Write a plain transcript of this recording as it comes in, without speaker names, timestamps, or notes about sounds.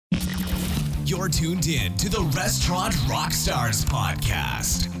You're tuned in to the Restaurant Rockstars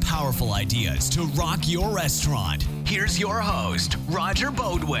podcast. Powerful ideas to rock your restaurant. Here's your host, Roger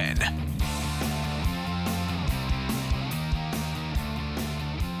Beaudoin.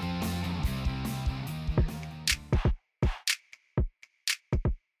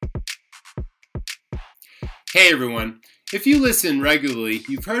 Hey everyone, if you listen regularly,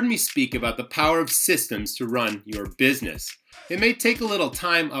 you've heard me speak about the power of systems to run your business. It may take a little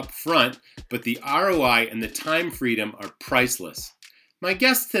time up front, but the ROI and the time freedom are priceless. My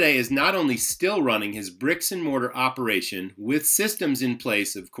guest today is not only still running his bricks and mortar operation with systems in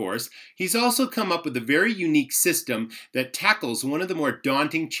place, of course, he's also come up with a very unique system that tackles one of the more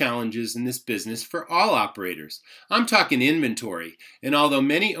daunting challenges in this business for all operators. I'm talking inventory, and although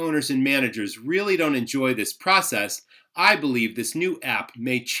many owners and managers really don't enjoy this process, I believe this new app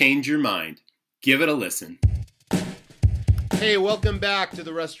may change your mind. Give it a listen. Hey, welcome back to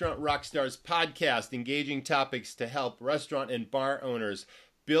the Restaurant Rockstars podcast, engaging topics to help restaurant and bar owners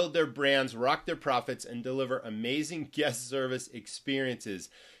build their brands, rock their profits, and deliver amazing guest service experiences.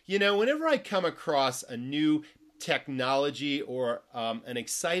 You know, whenever I come across a new technology or an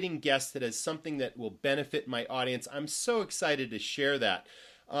exciting guest that has something that will benefit my audience, I'm so excited to share that.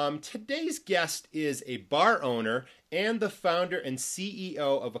 Today's guest is a bar owner and the founder and CEO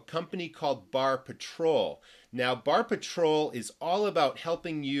of a company called Bar Patrol. Now, Bar Patrol is all about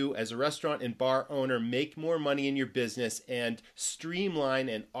helping you as a restaurant and bar owner make more money in your business and streamline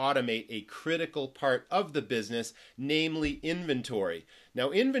and automate a critical part of the business, namely inventory.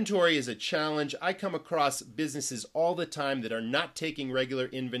 Now, inventory is a challenge. I come across businesses all the time that are not taking regular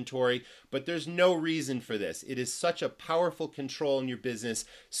inventory, but there's no reason for this. It is such a powerful control in your business,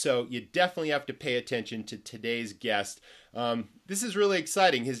 so you definitely have to pay attention to today's guest. This is really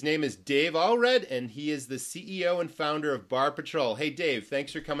exciting. His name is Dave Allred, and he is the CEO and founder of Bar Patrol. Hey, Dave,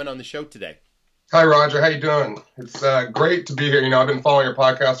 thanks for coming on the show today. Hi, Roger. How you doing? It's great to be here. You know, I've been following your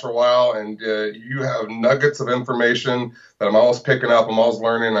podcast for a while, and you have nuggets of information that I'm always picking up. I'm always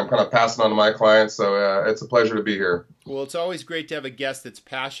learning. I'm kind of passing on to my clients, so it's a pleasure to be here. Well, it's always great to have a guest that's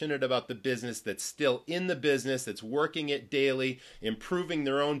passionate about the business, that's still in the business, that's working it daily, improving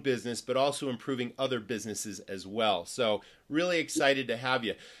their own business, but also improving other businesses as well. So really excited to have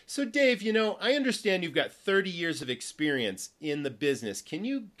you. So Dave, you know, I understand you've got 30 years of experience in the business. Can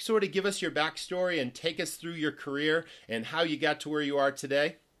you sort of give us your backstory and take us through your career and how you got to where you are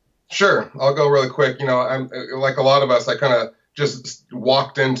today? Sure. I'll go really quick. You know, I'm like a lot of us, I kind of just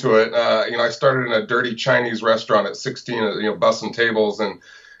walked into it. You know, I started in a dirty Chinese restaurant at 16, you know, bussing tables.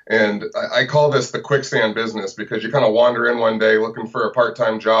 And I call this the quicksand business because you kind of wander in one day looking for a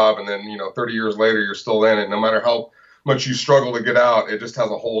part-time job. And then, you know, 30 years later, you're still in it. No matter how much you struggle to get out, it just has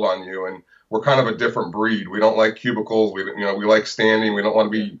a hold on you. And we're kind of a different breed. We don't like cubicles. We like standing. We don't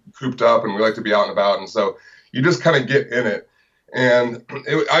want to be cooped up, and we like to be out and about. And so you just kind of get in it. And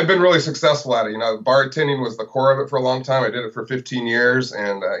I've been really successful at it. You know, bartending was the core of it for a long time. I did it for 15 years,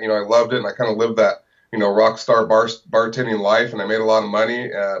 and you know, I loved it, and I kind of lived that, you know, rock star bartending life, and I made a lot of money.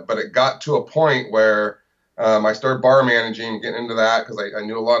 But it got to a point where I started bar managing, getting into that because I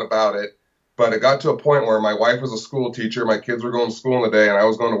knew a lot about it. But it got to a point where my wife was a school teacher, my kids were going to school in the day, and I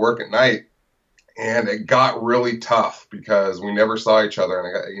was going to work at night. And it got really tough because we never saw each other,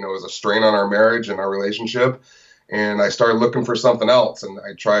 and it was a strain on our marriage and our relationship. And I started looking for something else, and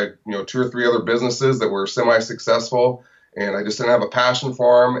I tried, you know, 2 or 3 other businesses that were semi-successful, and I just didn't have a passion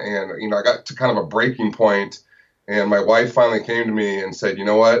for them. And, you know, I got to kind of a breaking point, and my wife finally came to me and said, you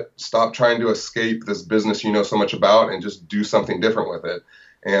know what, stop trying to escape this business you know so much about and just do something different with it.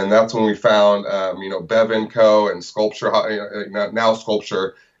 And that's when we found, Bev & Co. and Sculpture, now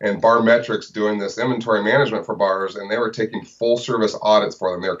Sculpture, and Barmetrics doing this inventory management for bars, and they were taking full service audits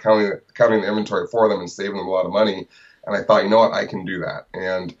for them. They were counting the inventory for them and saving them a lot of money. And I thought, you know what, I can do that.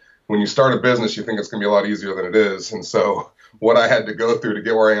 And when you start a business, you think it's going to be a lot easier than it is. And so what I had to go through to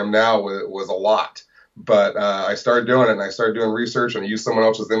get where I am now was a lot. But I started doing it, and I started doing research, and I used someone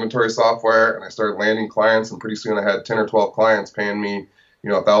else's inventory software, and I started landing clients, and pretty soon I had 10 or 12 clients paying me, you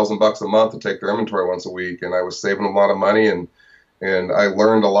know, $1,000 a month to take their inventory once a week. And I was saving them a lot of money, and I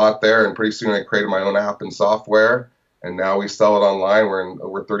learned a lot there, and pretty soon I created my own app and software, and now we sell it online. We're in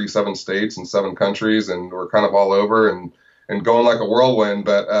over 37 states and 7 countries, and we're kind of all over and going like a whirlwind.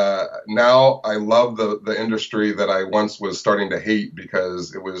 But now I love the industry that I once was starting to hate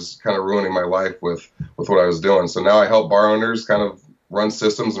because it was kind of ruining my life with what I was doing. So now I help bar owners kind of run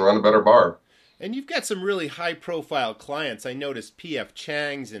systems and run a better bar. And you've got some really high-profile clients. I noticed P.F.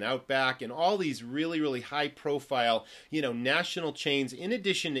 Chang's and Outback and all these really, really high-profile, national chains in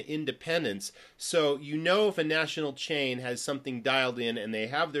addition to independents. So if a national chain has something dialed in and they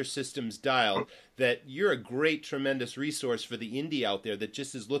have their systems dialed, that you're a great, tremendous resource for the indie out there that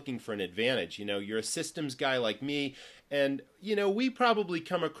just is looking for an advantage. You're a systems guy like me. And, we probably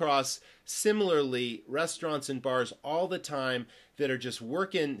come across similarly restaurants and bars all the time that are just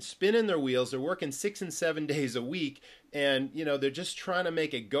spinning their wheels. They're working 6 and 7 days a week, and, they're just trying to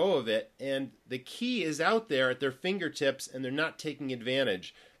make a go of it. And the key is out there at their fingertips, and they're not taking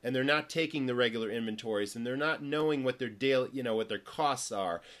advantage, and they're not taking the regular inventories, and they're not knowing what their daily, what their costs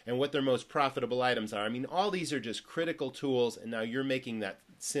are and what their most profitable items are. I mean, all these are just critical tools, and now you're making that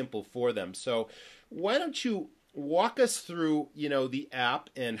simple for them. So why don't you walk us through, the app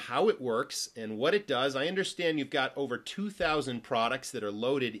and how it works and what it does. I understand you've got over 2,000 products that are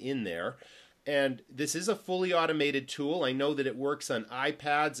loaded in there. And this is a fully automated tool. I know that it works on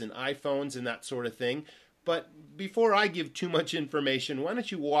iPads and iPhones and that sort of thing. But before I give too much information, why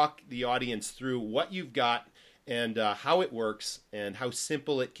don't you walk the audience through what you've got and how it works and how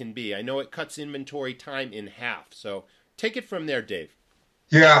simple it can be. I know it cuts inventory time in half. So take it from there, Dave.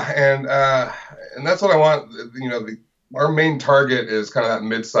 Yeah, and that's what I want. Our main target is kind of that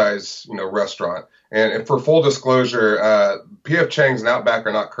mid-size, restaurant. And for full disclosure, P.F. Chang's and Outback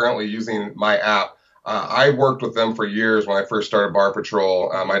are not currently using my app. I worked with them for years when I first started Bar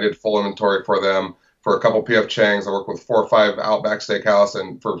Patrol. I did full inventory for them for a couple P.F. Chang's. I worked with 4 or 5 Outback Steakhouse,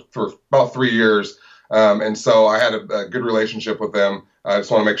 and for about 3 years. And so I had a good relationship with them. I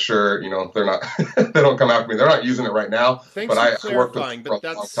just want to make sure, they're not, they don't come after me. They're not using it right now. Thanks for clarifying, but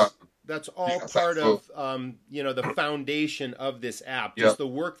that's all part of, the foundation of this app. Just the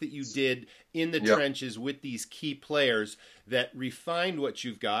work that you did in the trenches with these key players that refined what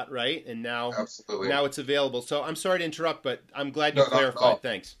you've got, right? And now it's available. So I'm sorry to interrupt, but I'm glad you clarified.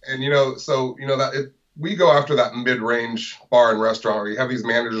 Thanks. And, we go after that mid-range bar and restaurant where you have these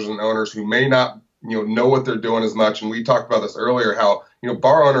managers and owners who may not know what they're doing as much. And we talked about this earlier, how,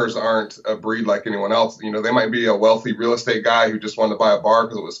 bar owners aren't a breed like anyone else. They might be a wealthy real estate guy who just wanted to buy a bar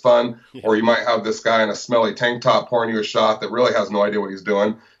because it was fun. Yeah. Or you might have this guy in a smelly tank top pouring you a shot that really has no idea what he's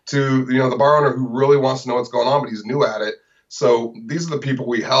doing, to, the bar owner who really wants to know what's going on, but he's new at it. So these are the people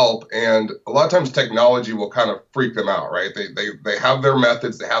we help. And a lot of times technology will kind of freak them out, right? They have their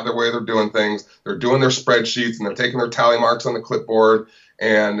methods. They have their way they're doing things. They're doing their spreadsheets and they're taking their tally marks on the clipboard.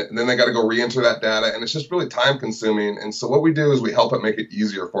 And then they got to go re-enter that data, and it's just really time consuming. And so what we do is we help it make it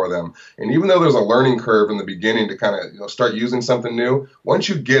easier for them. And even though there's a learning curve in the beginning to kind of start using something new, once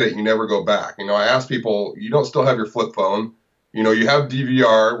you get it, you never go back. I ask people, you don't still have your flip phone. You have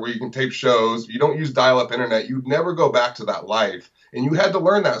DVR where you can tape shows. You don't use dial-up internet. You'd never go back to that life. And you had to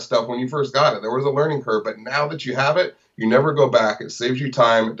learn that stuff when you first got it. There was a learning curve, but now that you have it, you never go back. It saves you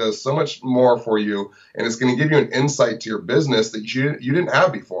time. It does so much more for you, and it's going to give you an insight to your business that you didn't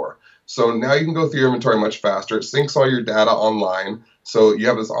have before. So now you can go through your inventory much faster. It syncs all your data online. So you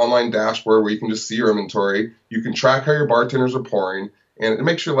have this online dashboard where you can just see your inventory. You can track how your bartenders are pouring, and it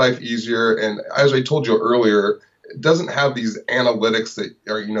makes your life easier. And as I told you earlier, it doesn't have these analytics that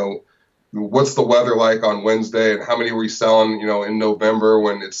are, what's the weather like on Wednesday and how many were you selling, in November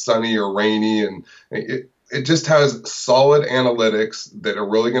when it's sunny or rainy. And it just has solid analytics that are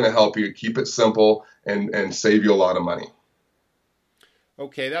really going to help you keep it simple and save you a lot of money.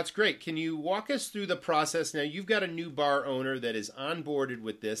 Okay, that's great. Can you walk us through the process? Now, you've got a new bar owner that is onboarded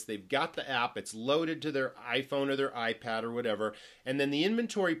with this. They've got the app. It's loaded to their iPhone or their iPad or whatever. And then the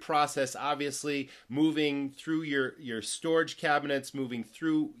inventory process, obviously, moving through your storage cabinets, moving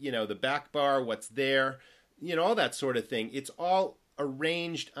through, the back bar, what's there, all that sort of thing. It's all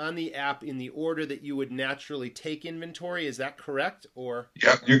arranged on the app in the order that you would naturally take inventory. Is that correct? Or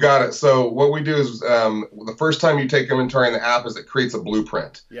yeah, you got it. So what we do is the first time you take inventory in the app is it creates a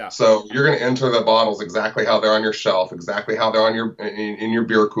blueprint. Yeah. So you're going to enter the bottles exactly how they're on your shelf, exactly how they're on your in your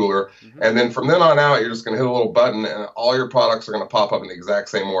beer cooler, and then from then on out, you're just going to hit a little button, and all your products are going to pop up in the exact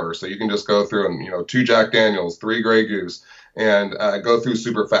same order. So you can just go through and 2 Jack Daniels, 3 Grey Goose, and go through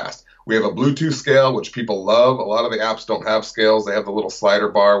super fast. We have a Bluetooth scale, which people love. A lot of the apps don't have scales. They have the little slider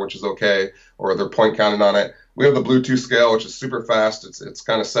bar, which is okay, or they're point counted on it. We have the Bluetooth scale, which is super fast. It's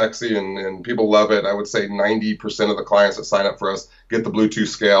kind of sexy, and people love it. I would say 90% of the clients that sign up for us get the Bluetooth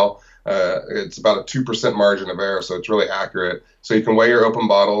scale. It's about a 2% margin of error, so it's really accurate. So you can weigh your open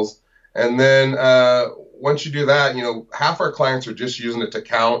bottles. And then once you do that, half our clients are just using it to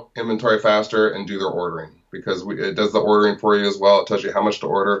count inventory faster and do their ordering, because it does the ordering for you as well. It tells you how much to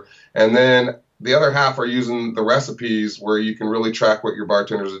order. And then the other half are using the recipes where you can really track what your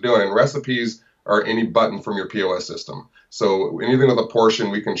bartenders are doing. And recipes or any button from your POS system. So anything with a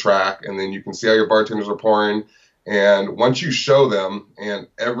portion we can track, and then you can see how your bartenders are pouring. And once you show them, and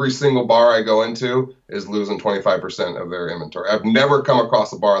every single bar I go into is losing 25% of their inventory. I've never come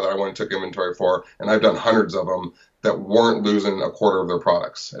across a bar that I went and took inventory for, and I've done hundreds of them, that weren't losing a quarter of their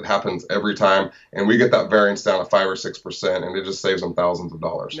products. It happens every time, and we get that variance down to 5 or 6%, and it just saves them thousands of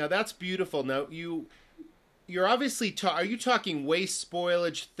dollars. Now that's beautiful. Now you're obviously are you talking waste,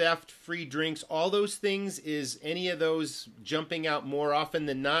 spoilage, theft, free drinks, all those things? Is any of those jumping out more often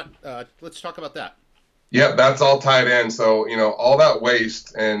than not? Let's talk about that. Yeah, that's all tied in. So, all that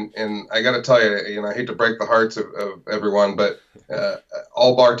waste, and I got to tell you, I hate to break the hearts of everyone, but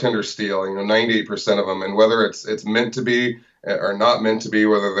all bartenders steal, 98% of them. And whether it's meant to be or not meant to be,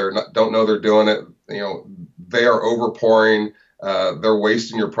 whether don't know they're doing it, they are overpouring, they're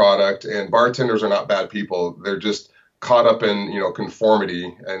wasting your product. And bartenders are not bad people. They're just caught up in,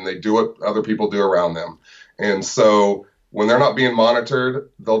 conformity, and they do what other people do around them. And so when they're not being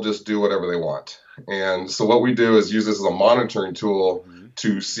monitored, they'll just do whatever they want. And so what we do is use this as a monitoring tool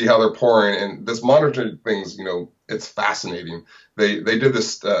to see how they're pouring. And this monitoring thing's, it's fascinating. They did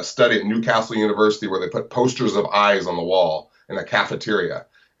this study at Newcastle University where they put posters of eyes on the wall in a cafeteria.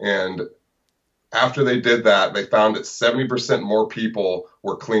 And after they did that, they found that 70% more people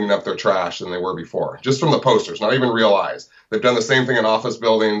were cleaning up their trash than they were before, just from the posters, not even real eyes. They've done the same thing in office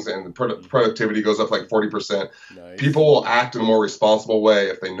buildings, and productivity goes up like 40%. Nice. People will act in a more responsible way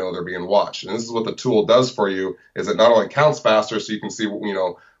if they know they're being watched. And this is what the tool does for you, is it not only counts faster so you can see,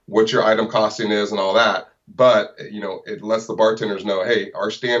 what your item costing is and all that, but, it lets the bartenders know, hey, our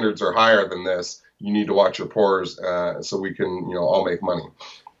standards are higher than this. You need to watch your pours so we can, all make money.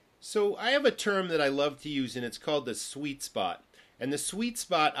 So I have a term that I love to use, and it's called the sweet spot. And the sweet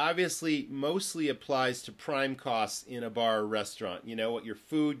spot obviously mostly applies to prime costs in a bar or restaurant. What your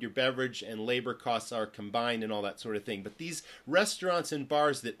food, your beverage, and labor costs are combined and all that sort of thing. But these restaurants and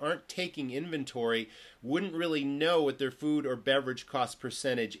bars that aren't taking inventory wouldn't really know what their food or beverage cost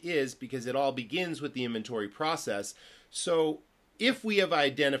percentage is, because it all begins with the inventory process. So if we have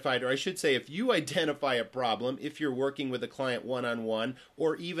identified, or I should say, if you identify a problem, if you're working with a client one-on-one,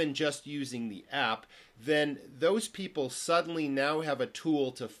 or even just using the app, then those people suddenly now have a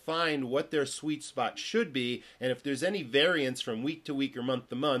tool to find what their sweet spot should be. And if there's any variance from week to week or month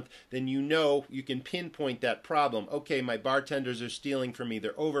to month, then you can pinpoint that problem. Okay, my bartenders are stealing from me,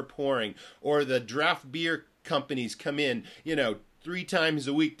 they're overpouring, or the draft beer companies come in, 3 times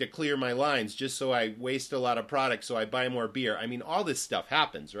a week to clear my lines just so I waste a lot of product so I buy more beer. I mean, all this stuff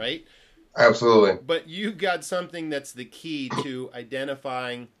happens, right? Absolutely. But you've got something that's the key to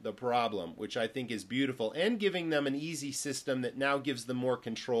identifying the problem, which I think is beautiful, and giving them an easy system that now gives them more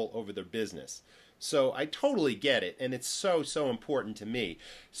control over their business. So I totally get it, and it's so, so important to me.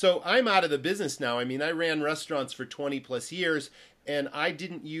 So I'm out of the business now. I mean, I ran restaurants for 20 plus years, and I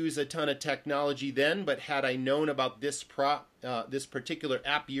didn't use a ton of technology then, but had I known about this particular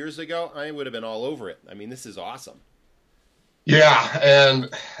app years ago, I would have been all over it. I mean, this is awesome. Yeah,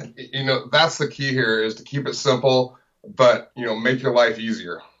 and that's the key here, is to keep it simple, but make your life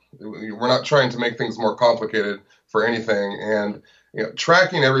easier. We're not trying to make things more complicated for anything, and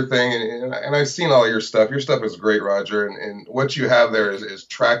tracking everything. And I've seen all your stuff. Your stuff is great, Roger, and what you have there is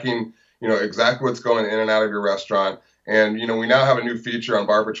tracking exactly what's going in and out of your restaurant. And, we now have a new feature on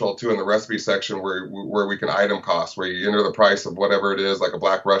Bar Patrol, too, in the recipe section where we can item cost, where you enter the price of whatever it is, like a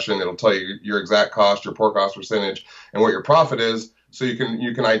Black Russian. It'll tell you your exact cost, your pour cost percentage, and what your profit is, so you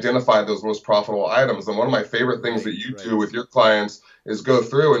can identify those most profitable items. And one of my favorite things that you do with your clients is go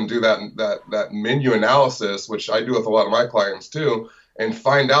through and do that menu analysis, which I do with a lot of my clients, too, and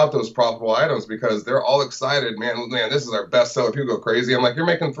find out those profitable items, because they're all excited. Man, this is our best seller. People go crazy. I'm like, you're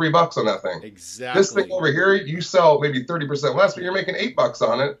making $3 on that thing. Exactly. This thing over here, you sell maybe 30% less, but you're making $8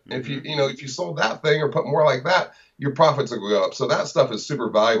 on it. Mm-hmm. If you sold that thing or put more like that, your profits will go up. So that stuff is super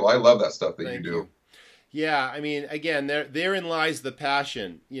valuable. I love that stuff that you do. Yeah, I mean, again, therein lies the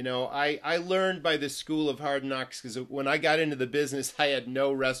passion. I learned by the school of hard knocks, because when I got into the business, I had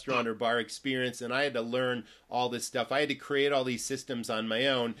no restaurant or bar experience, and I had to learn all this stuff. I had to create all these systems on my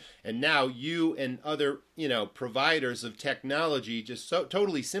own, and now you and other, providers of technology just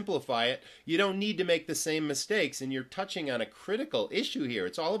totally simplify it. You don't need to make the same mistakes, and you're touching on a critical issue here.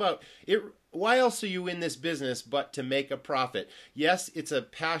 It's all about it. Why else are you in this business but to make a profit? Yes, it's a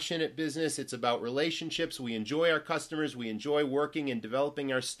passionate business. It's about relationships. We enjoy our customers. We enjoy working and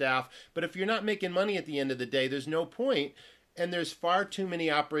developing our staff. But if you're not making money at the end of the day, there's no point. And there's far too many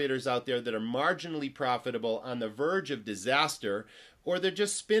operators out there that are marginally profitable, on the verge of disaster, or they're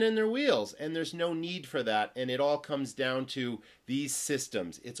just spinning their wheels, and there's no need for that. And it all comes down to these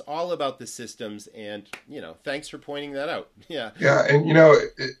systems. It's all about the systems, and thanks for pointing that out. Yeah. Yeah, and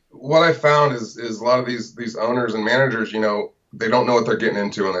what I found is a lot of these owners and managers, they don't know what they're getting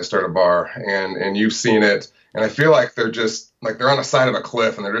into when they start a bar, and you've seen it. And I feel like they're just like they're on the side of a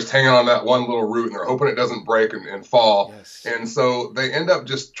cliff and they're just hanging on that one little root and they're hoping it doesn't break and fall. Yes. And so they end up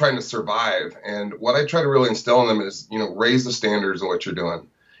just trying to survive. And what I try to really instill in them is, raise the standards of what you're doing.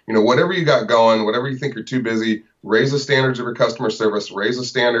 Whatever you got going, whatever you think you're too busy, raise the standards of your customer service, raise the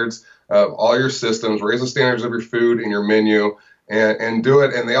standards of all your systems, raise the standards of your food and your menu, and do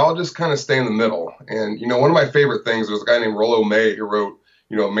it. And they all just kind of stay in the middle. And, one of my favorite things, there's a guy named Rollo May who wrote,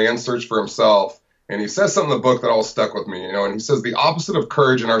 A Man's Search for Himself. And he says something in the book that always stuck with me, and he says the opposite of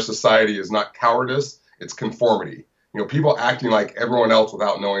courage in our society is not cowardice, it's conformity. People acting like everyone else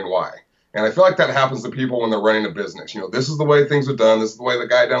without knowing why. And I feel like that happens to people when they're running a business. This is the way things are done. This is the way the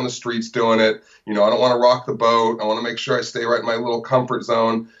guy down the street's doing it. I don't want to rock the boat. I want to make sure I stay right in my little comfort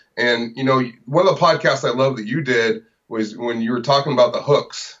zone. And, one of the podcasts I love that you did was when you were talking about the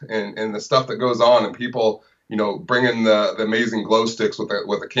hooks and the stuff that goes on and people bringing the amazing glow sticks with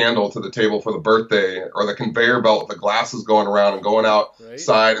a candle to the table for the birthday, or the conveyor belt with the glasses going around and going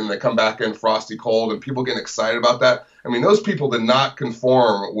outside, and they come back in frosty cold, and people getting excited about that. I mean, those people did not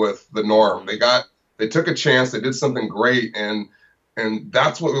conform with the norm. They took a chance. They did something great, and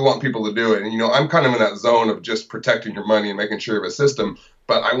that's what we want people to do. And I'm kind of in that zone of just protecting your money and making sure you have a system.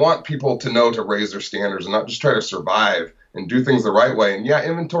 But I want people to know to raise their standards and not just try to survive and do things the right way. And yeah,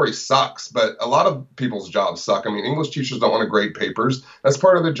 inventory sucks, but a lot of people's jobs suck. I mean, English teachers don't want to grade papers. That's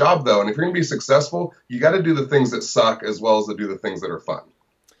part of their job, though. And if you're going to be successful, you got to do the things that suck as well as to do the things that are fun.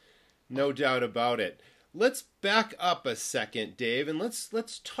 No doubt about it. Let's back up a second, Dave, and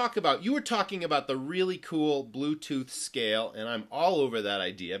let's talk about, you were talking about the really cool Bluetooth scale, and I'm all over that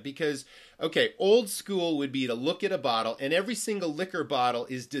idea because, okay, old school would be to look at a bottle, and every single liquor bottle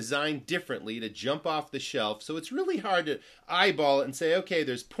is designed differently to jump off the shelf, so it's really hard to eyeball it and say, okay,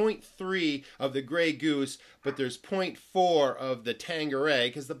 there's 0.3 of the Grey Goose, but there's 0.4 of the Tanqueray,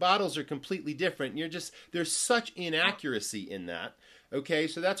 because the bottles are completely different, and there's such inaccuracy in that. Okay,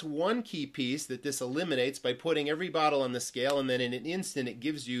 so that's one key piece that this eliminates by putting every bottle on the scale, and then in an instant it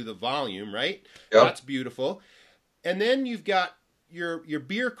gives you the volume, right? Yep. That's beautiful. And then you've got your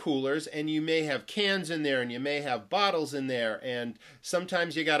beer coolers, and you may have cans in there, and you may have bottles in there, and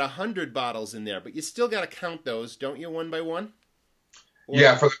sometimes you got 100 bottles in there, but you still got to count those, don't you, one by one?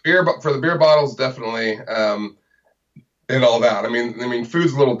 Yeah, for the beer bottles, definitely. And all that. I mean,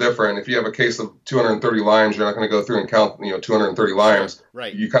 food's a little different. If you have a case of 230 limes, you're not going to go through and count, 230 limes.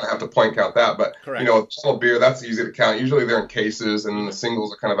 Right. You kind of have to point count that. But, correct. A bottle of beer, that's easy to count. Usually they're in cases, and then the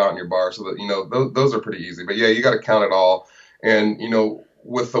singles are kind of out in your bar. So that, those are pretty easy. But yeah, you got to count it all. And,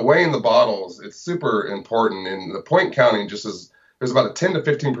 with the weighing the bottles, it's super important. And the point counting there's about a 10 to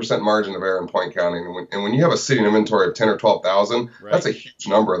 15% margin of error in point counting. And when you have a sitting inventory of 10 or 12,000, right, that's a huge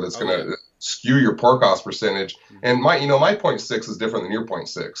number that's going to skew your pour cost percentage. And my 0.6 is different than your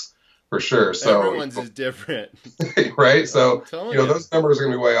 0.6 for sure. So everyone's is different. Right. So, those numbers are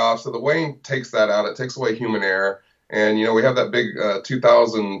going to be way off. So the weighing takes that out. It takes away human error. And, we have that big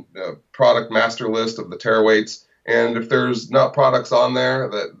 2000 product master list of the tare weights. And if there's not products on there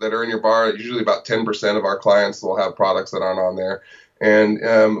that are in your bar, usually about 10% of our clients will have products that aren't on there.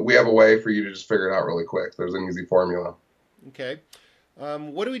 And we have a way for you to just figure it out really quick. There's an easy formula. Okay.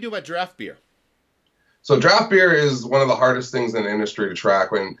 What do we do about draft beer? So draft beer is one of the hardest things in the industry to track.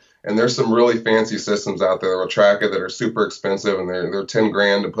 And there's some really fancy systems out there that will track it that are super expensive, and they're 10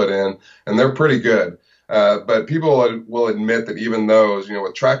 grand to put in, and they're pretty good. But people will admit that even those,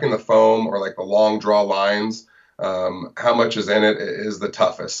 with tracking the foam or like the long draw lines, how much is in it is the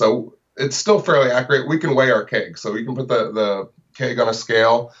toughest. So it's still fairly accurate. We can weigh our keg. So we can put the keg on a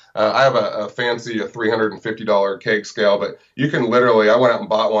scale. I have a fancy $350 keg scale, but you can literally, I went out and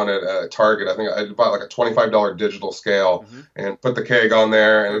bought one at Target. I think I bought like a $25 digital scale and put the keg on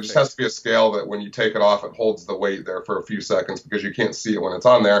there. And Perfect. It just has to be a scale that when you take it off, it holds the weight there for a few seconds because you can't see it when it's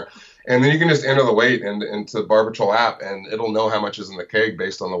on there. And then you can just enter the weight into the Bar Patrol app, and it'll know how much is in the keg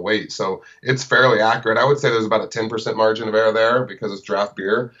based on the weight. So it's fairly accurate. I would say there's about a 10% margin of error there because it's draft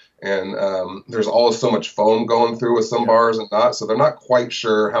beer. And there's always so much foam going through with some bars and not. So they're not quite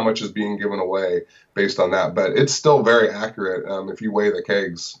sure how much is being given away based on that. But it's still very accurate if you weigh the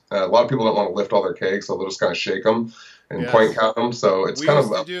kegs. A lot of people don't want to lift all their kegs, so they'll just kind of shake them and point count them. So it's we kind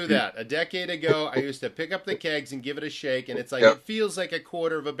used to do that. A decade ago, I used to pick up the kegs and give it a shake, and it's like, it feels like a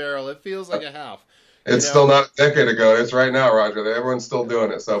quarter of a barrel. It feels like a half. It's still not a decade ago. It's right now, Roger. Everyone's still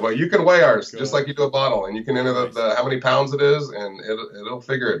doing it. So, but you can weigh ours just like you do a bottle, and you can enter the how many pounds it is, and it'll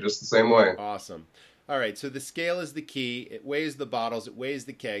figure it just the same way. Awesome. All right, so the scale is the key. It weighs the bottles. It weighs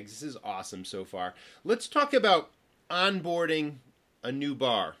the kegs. This is awesome so far. Let's talk about onboarding a new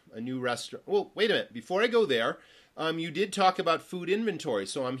bar, a new restaurant. Well, wait a minute. Before I go there, you did talk about food inventory.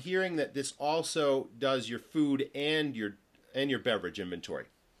 So I'm hearing that this also does your food and your beverage inventory.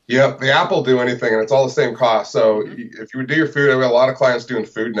 Yeah, the app will do anything, and it's all the same cost. So if you do your food, we have a lot of clients doing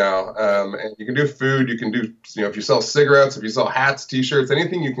food now, and you can do food. You can do, if you sell cigarettes, if you sell hats, T-shirts,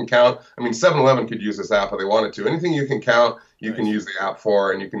 anything you can count. I mean, 7-Eleven could use this app if they wanted to. Anything you can count, you can use the app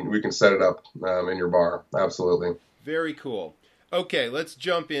for, and we can set it up in your bar. Absolutely. Very cool. Okay, let's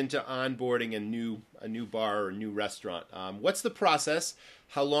jump into onboarding a new bar or a new restaurant. What's the process?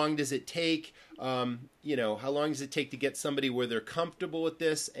 How long does it take? How long does it take to get somebody where they're comfortable with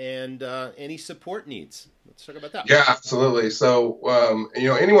this, and any support needs? Let's talk about that. Yeah, absolutely. So,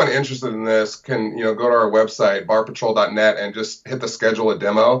 anyone interested in this can, go to our website, barpatrol.net, and just hit the schedule a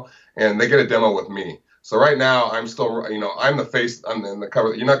demo, and they get a demo with me. So right now, I'm still, I'm the face, I'm in the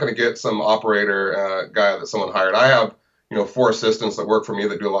cover. You're not going to get some operator guy that someone hired. I have 4 assistants that work for me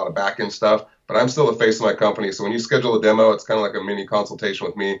that do a lot of back-end stuff, but I'm still the face of my company. So when you schedule a demo, it's kind of like a mini consultation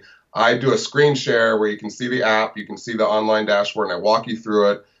with me. I do a screen share where you can see the app, you can see the online dashboard, and I walk you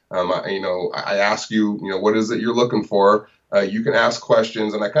through it. I ask you, what is it you're looking for? You can ask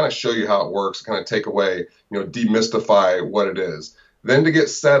questions, and I kind of show you how it works, kind of take away, demystify what it is. Then to get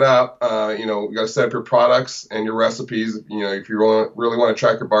set up, you got to set up your products and your recipes. If you really want to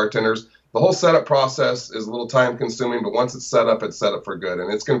track your bartenders, the whole setup process is a little time consuming, but once it's set up for good.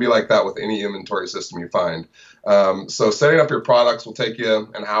 And it's going to be like that with any inventory system you find. So setting up your products will take you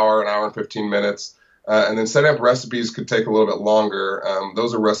an hour and 15 minutes. And then setting up recipes could take a little bit longer.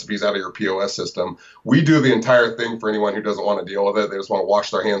 Those are recipes out of your POS system. We do the entire thing for anyone who doesn't want to deal with it. They just want to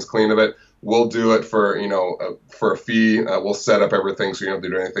wash their hands clean of it. We'll do it for a fee. We'll set up everything so you don't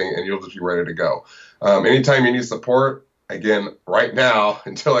have to do anything, and you'll just be ready to go. Anytime you need support, again, right now,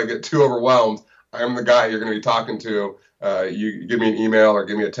 until I get too overwhelmed, I'm the guy you're going to be talking to. You give me an email or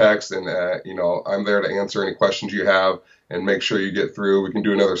give me a text, and I'm there to answer any questions you have and make sure you get through. We can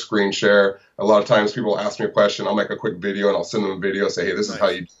do another screen share. A lot of times people ask me a question, I'll make a quick video and I'll send them a video, say, hey, this is how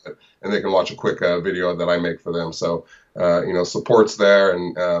you do it, and they can watch a quick video that I make for them. So, support's there,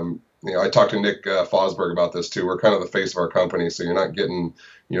 and I talked to Nick Fosberg about this too. We're kind of the face of our company, so you're not getting,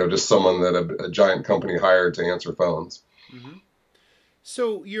 just someone that a giant company hired to answer phones. Mm-hmm.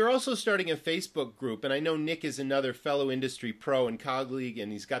 So you're also starting a Facebook group, and I know Nick is another fellow industry pro and colleague,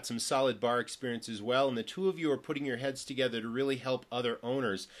 and he's got some solid bar experience as well, and the two of you are putting your heads together to really help other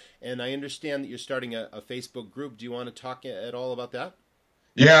owners. And I understand that you're starting a Facebook group. Do you want to talk at all about that?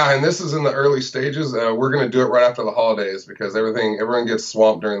 Yeah, and this is in the early stages. We're going to do it right after the holidays because everyone gets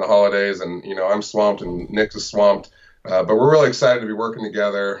swamped during the holidays, and I'm swamped and Nick is swamped. But we're really excited to be working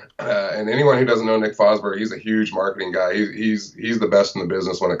together. And anyone who doesn't know Nick Fosberg, he's a huge marketing guy. He's the best in the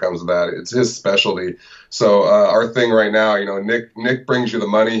business when it comes to that. It's his specialty. So our thing right now, Nick brings you the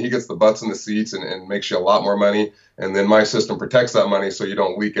money. He gets the butts in the seats and makes you a lot more money. And then my system protects that money so you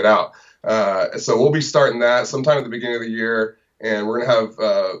don't leak it out. So we'll be starting that sometime at the beginning of the year. And we're going to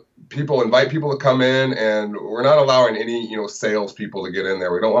have invite people to come in. And we're not allowing any, sales people to get in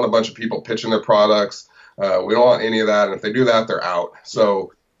there. We don't want a bunch of people pitching their products. We don't want any of that. And if they do that, they're out.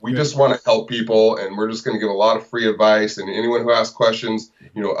 So we just want to help people, and we're just going to give a lot of free advice. And anyone who asks questions,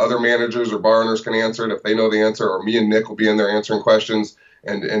 other managers or bar owners can answer it if they know the answer, or me and Nick will be in there answering questions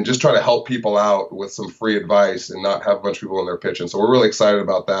and just try to help people out with some free advice and not have a bunch of people in there pitching. So we're really excited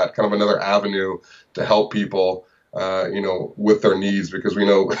about that, kind of another avenue to help people, with their needs, because we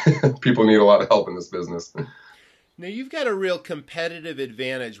know people need a lot of help in this business. Now, you've got a real competitive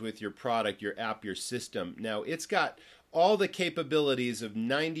advantage with your product, your app, your system. Now, it's got all the capabilities of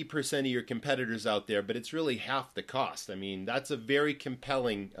 90% of your competitors out there, but it's really half the cost. I mean, that's a very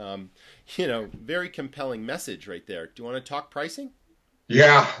compelling, very compelling message right there. Do you want to talk pricing?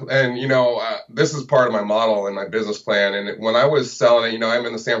 Yeah, and this is part of my model and my business plan. And when I was selling it, I'm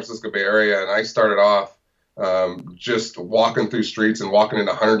in the San Francisco Bay Area, and I started off just walking through streets and walking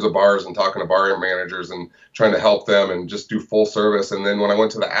into hundreds of bars and talking to bar managers and trying to help them and just do full service. And then when I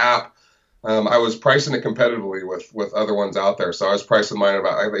went to the app, I was pricing it competitively with other ones out there. So I was pricing mine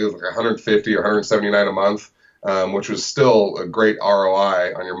about, I think it was like 150 or 179 a month, which was still a great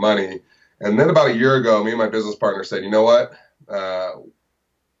ROI on your money. And then about a year ago, me and my business partner said, you know what?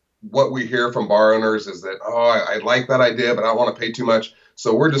 What we hear from bar owners is that, I like that idea, but I don't want to pay too much.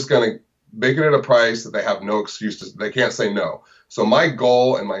 So we're just going to make it at a price that they have no excuse to, they can't say no. So my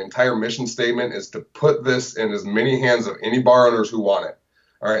goal and my entire mission statement is to put this in as many hands of any bar owners who want it.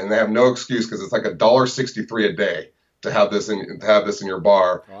 All right, and they have no excuse because it's like $1.63 a day to have this in your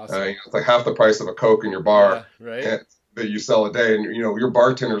bar. Awesome. It's like half the price of a Coke in your bar, yeah, right. that you sell a day. And your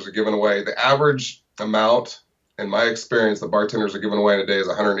bartenders are giving away the average amount. In my experience, the bartenders are giving away in a day is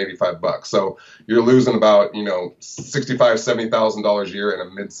 $185. So you're losing about $65,000-$70,000 a year in a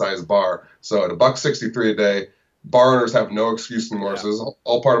mid-sized bar. So at $1.63 a day, bar owners have no excuse anymore. Yeah. So this is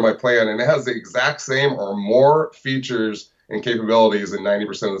all part of my plan, and it has the exact same or more features and capabilities than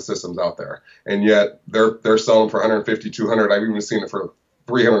 90% of the systems out there. And yet they're selling for $150, $200. I've even seen it for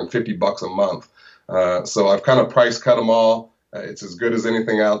 $350 a month. So I've kind of price cut them all. It's as good as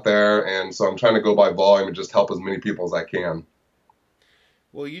anything out there. And so I'm trying to go by volume and just help as many people as I can.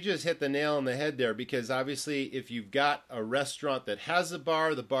 Well, you just hit the nail on the head there, because obviously if you've got a restaurant that has a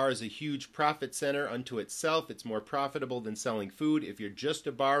bar, the bar is a huge profit center unto itself. It's more profitable than selling food. If you're just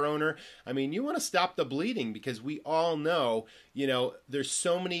a bar owner, I mean, you want to stop the bleeding, because we all know, there's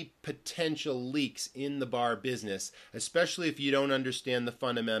so many potential leaks in the bar business, especially if you don't understand the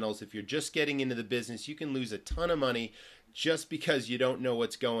fundamentals. If you're just getting into the business, you can lose a ton of money just because you don't know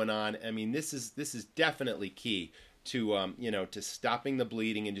what's going on. I mean, this is definitely key to to stopping the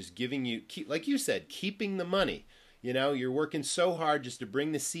bleeding and just giving you, like you said, keeping the money. You're working so hard just to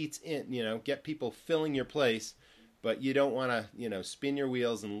bring the seats in, get people filling your place, but you don't want to, spin your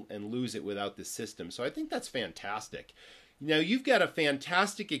wheels and lose it without the system. So I think that's fantastic. Now, you've got a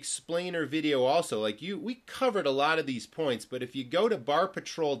fantastic explainer video also. We covered a lot of these points, but if you go to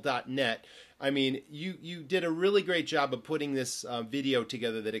barpatrol.net, I mean, you did a really great job of putting this video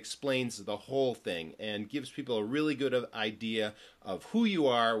together that explains the whole thing and gives people a really good idea of who you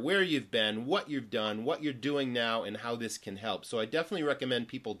are, where you've been, what you've done, what you're doing now, and how this can help. So I definitely recommend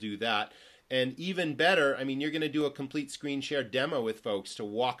people do that. And even better, I mean, you're going to do a complete screen share demo with folks to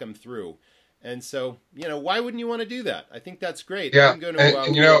walk them through. And so, why wouldn't you want to do that? I think that's great. Yeah,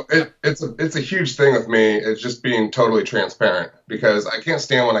 it's a huge thing with me. It's just being totally transparent, because I can't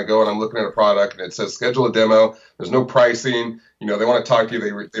stand when I go and I'm looking at a product and it says schedule a demo. There's no pricing. They want to talk to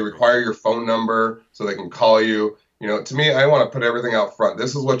you. They require your phone number so they can call you. To me, I want to put everything out front.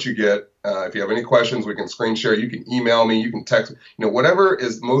 This is what you get. If you have any questions, we can screen share. You can email me. You can text. Whatever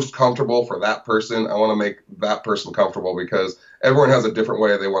is most comfortable for that person, I want to make that person comfortable, because everyone has a different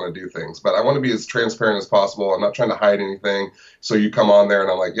way they want to do things. But I want to be as transparent as possible. I'm not trying to hide anything. So you come on there and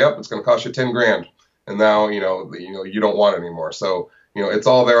I'm like, yep, it's going to cost you $10,000. And now, you don't want it anymore. So, it's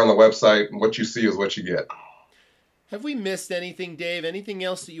all there on the website. And what you see is what you get. Have we missed anything, Dave? Anything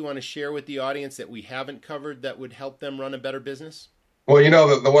else that you want to share with the audience that we haven't covered that would help them run a better business? Well,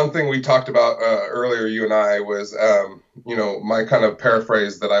 the one thing we talked about earlier, you and I, was, my kind of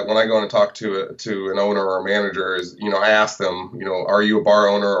paraphrase that when I go and talk to an owner or a manager is, I ask them, are you a bar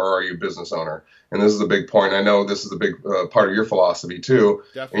owner or are you a business owner? And this is a big point. I know this is a big part of your philosophy too.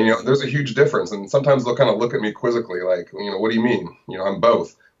 Definitely. And, there's a huge difference. And sometimes they'll kind of look at me quizzically, like, what do you mean? I'm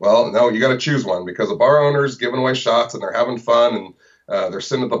both. Well, no, you got to choose one, because a bar owner's giving away shots and they're having fun and they're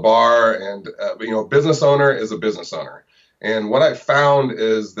sitting at the bar, and a business owner is a business owner. And what I found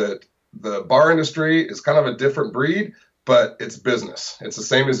is that the bar industry is kind of a different breed, but it's business. It's the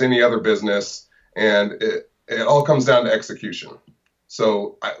same as any other business, and it all comes down to execution.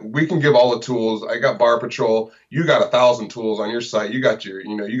 So we can give all the tools. I got Bar Patrol. You got 1,000 tools on your site. You got your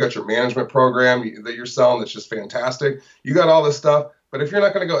management program that you're selling that's just fantastic. You got all this stuff. But if you're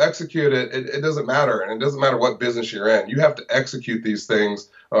not going to go execute it, it doesn't matter. And it doesn't matter what business you're in. You have to execute these things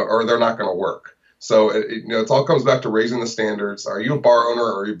or they're not going to work. So it all comes back to raising the standards. Are you a bar owner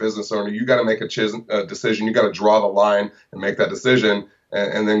or are you a business owner? You got to make a decision. You got to draw the line and make that decision,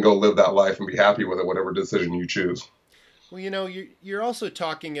 and then go live that life and be happy with it, whatever decision you choose. Well, you're also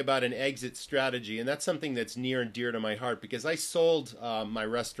talking about an exit strategy, and that's something that's near and dear to my heart, because I sold my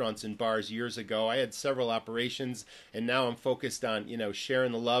restaurants and bars years ago. I had several operations, and now I'm focused on,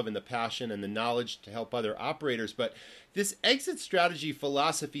 sharing the love and the passion and the knowledge to help other operators. But this exit strategy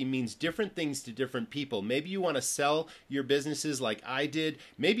philosophy means different things to different people. Maybe you want to sell your businesses like I did.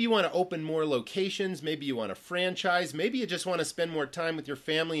 Maybe you want to open more locations. Maybe you want to franchise. Maybe you just want to spend more time with your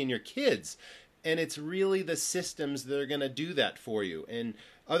family and your kids. And it's really the systems that are going to do that for you. And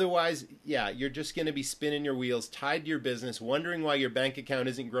otherwise, you're just going to be spinning your wheels, tied to your business, wondering why your bank account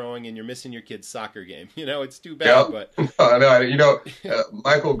isn't growing and you're missing your kid's soccer game. It's too bad. Yeah. But I know.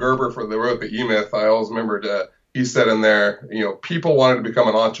 Michael Gerber that wrote the E-Myth, I always remembered, he said in there, people wanted to become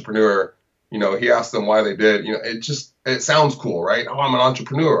an entrepreneur. He asked them why they did. It sounds cool, right? Oh, I'm an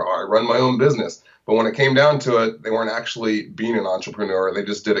entrepreneur. I run my own business. But when it came down to it, they weren't actually being an entrepreneur. They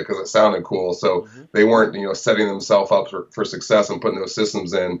just did it because it sounded cool. So they weren't, setting themselves up for success and putting those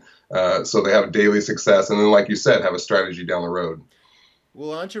systems in so they have daily success. And then, like you said, have a strategy down the road.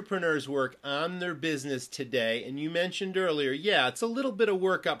 Well, entrepreneurs work on their business today, and you mentioned earlier, it's a little bit of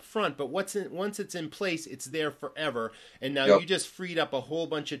work up front, but once it's in place, it's there forever. And now you just freed up a whole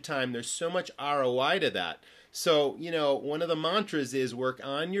bunch of time. There's so much ROI to that. So, one of the mantras is work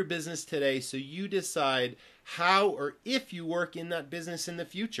on your business today so you decide how or if you work in that business in the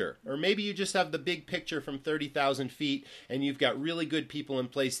future. Or maybe you just have the big picture from 30,000 feet and you've got really good people in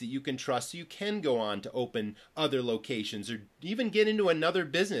place that you can trust so you can go on to open other locations or even get into another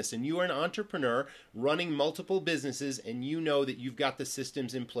business. And you are an entrepreneur running multiple businesses and you know that you've got the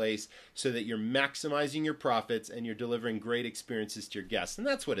systems in place so that you're maximizing your profits and you're delivering great experiences to your guests. And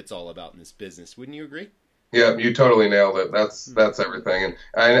that's what it's all about in this business. Wouldn't you agree? Yeah, you totally nailed it. That's everything.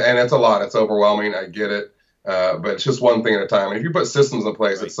 And it's a lot. It's overwhelming. I get it. But it's just one thing at a time. And if you put systems in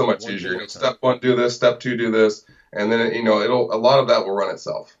place, it's so much easier. Step 1, do this. Step 2, do this. And then, a lot of that will run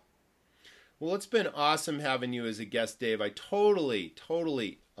itself. Well, it's been awesome having you as a guest, Dave. I totally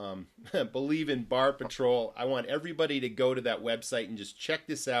believe in Bar Patrol. I want everybody to go to that website and just check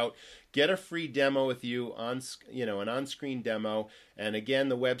this out. Get a free demo with you an on-screen demo. And again,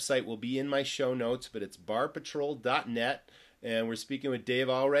 the website will be in my show notes, but it's barpatrol.net. And we're speaking with Dave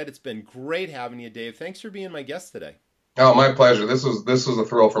Allred. It's been great having you, Dave. Thanks for being my guest today. Oh, my pleasure. This was a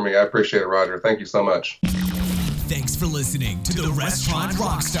thrill for me. I appreciate it, Roger. Thank you so much. Thanks for listening to the Restaurant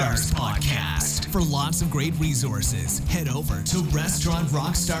Rockstars podcast. For lots of great resources, head over to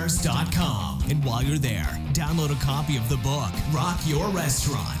restaurantrockstars.com. And while you're there, download a copy of the book, Rock Your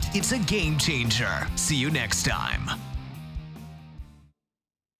Restaurant. It's a game changer. See you next time.